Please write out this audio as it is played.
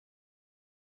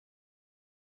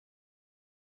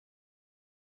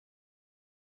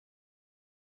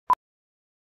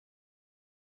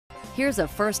Here's a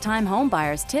first-time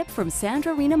homebuyer's tip from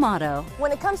Sandra Rinomato.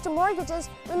 When it comes to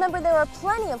mortgages, remember there are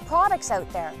plenty of products out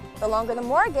there. The longer the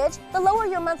mortgage, the lower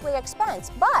your monthly expense,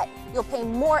 but you'll pay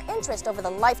more interest over the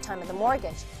lifetime of the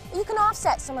mortgage. You can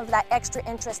offset some of that extra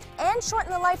interest and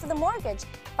shorten the life of the mortgage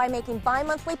by making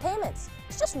bi-monthly payments.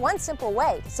 It's just one simple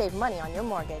way to save money on your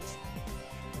mortgage.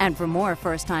 And for more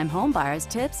first-time homebuyers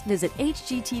tips, visit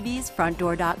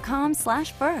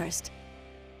hgtvsfrontdoor.com/first.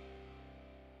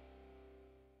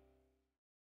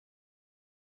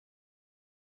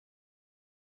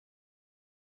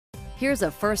 Here's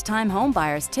a first-time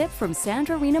homebuyer's tip from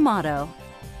Sandra Rinomato.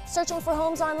 Searching for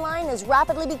homes online is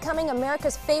rapidly becoming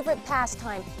America's favorite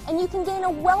pastime, and you can gain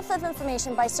a wealth of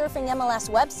information by surfing MLS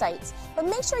websites. But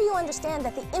make sure you understand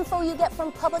that the info you get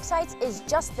from public sites is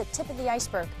just the tip of the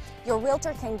iceberg. Your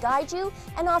realtor can guide you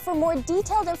and offer more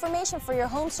detailed information for your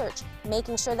home search,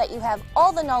 making sure that you have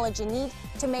all the knowledge you need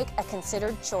to make a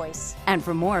considered choice. And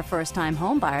for more first-time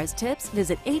homebuyers tips,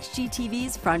 visit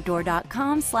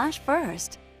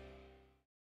hgtvsfrontdoor.com/first.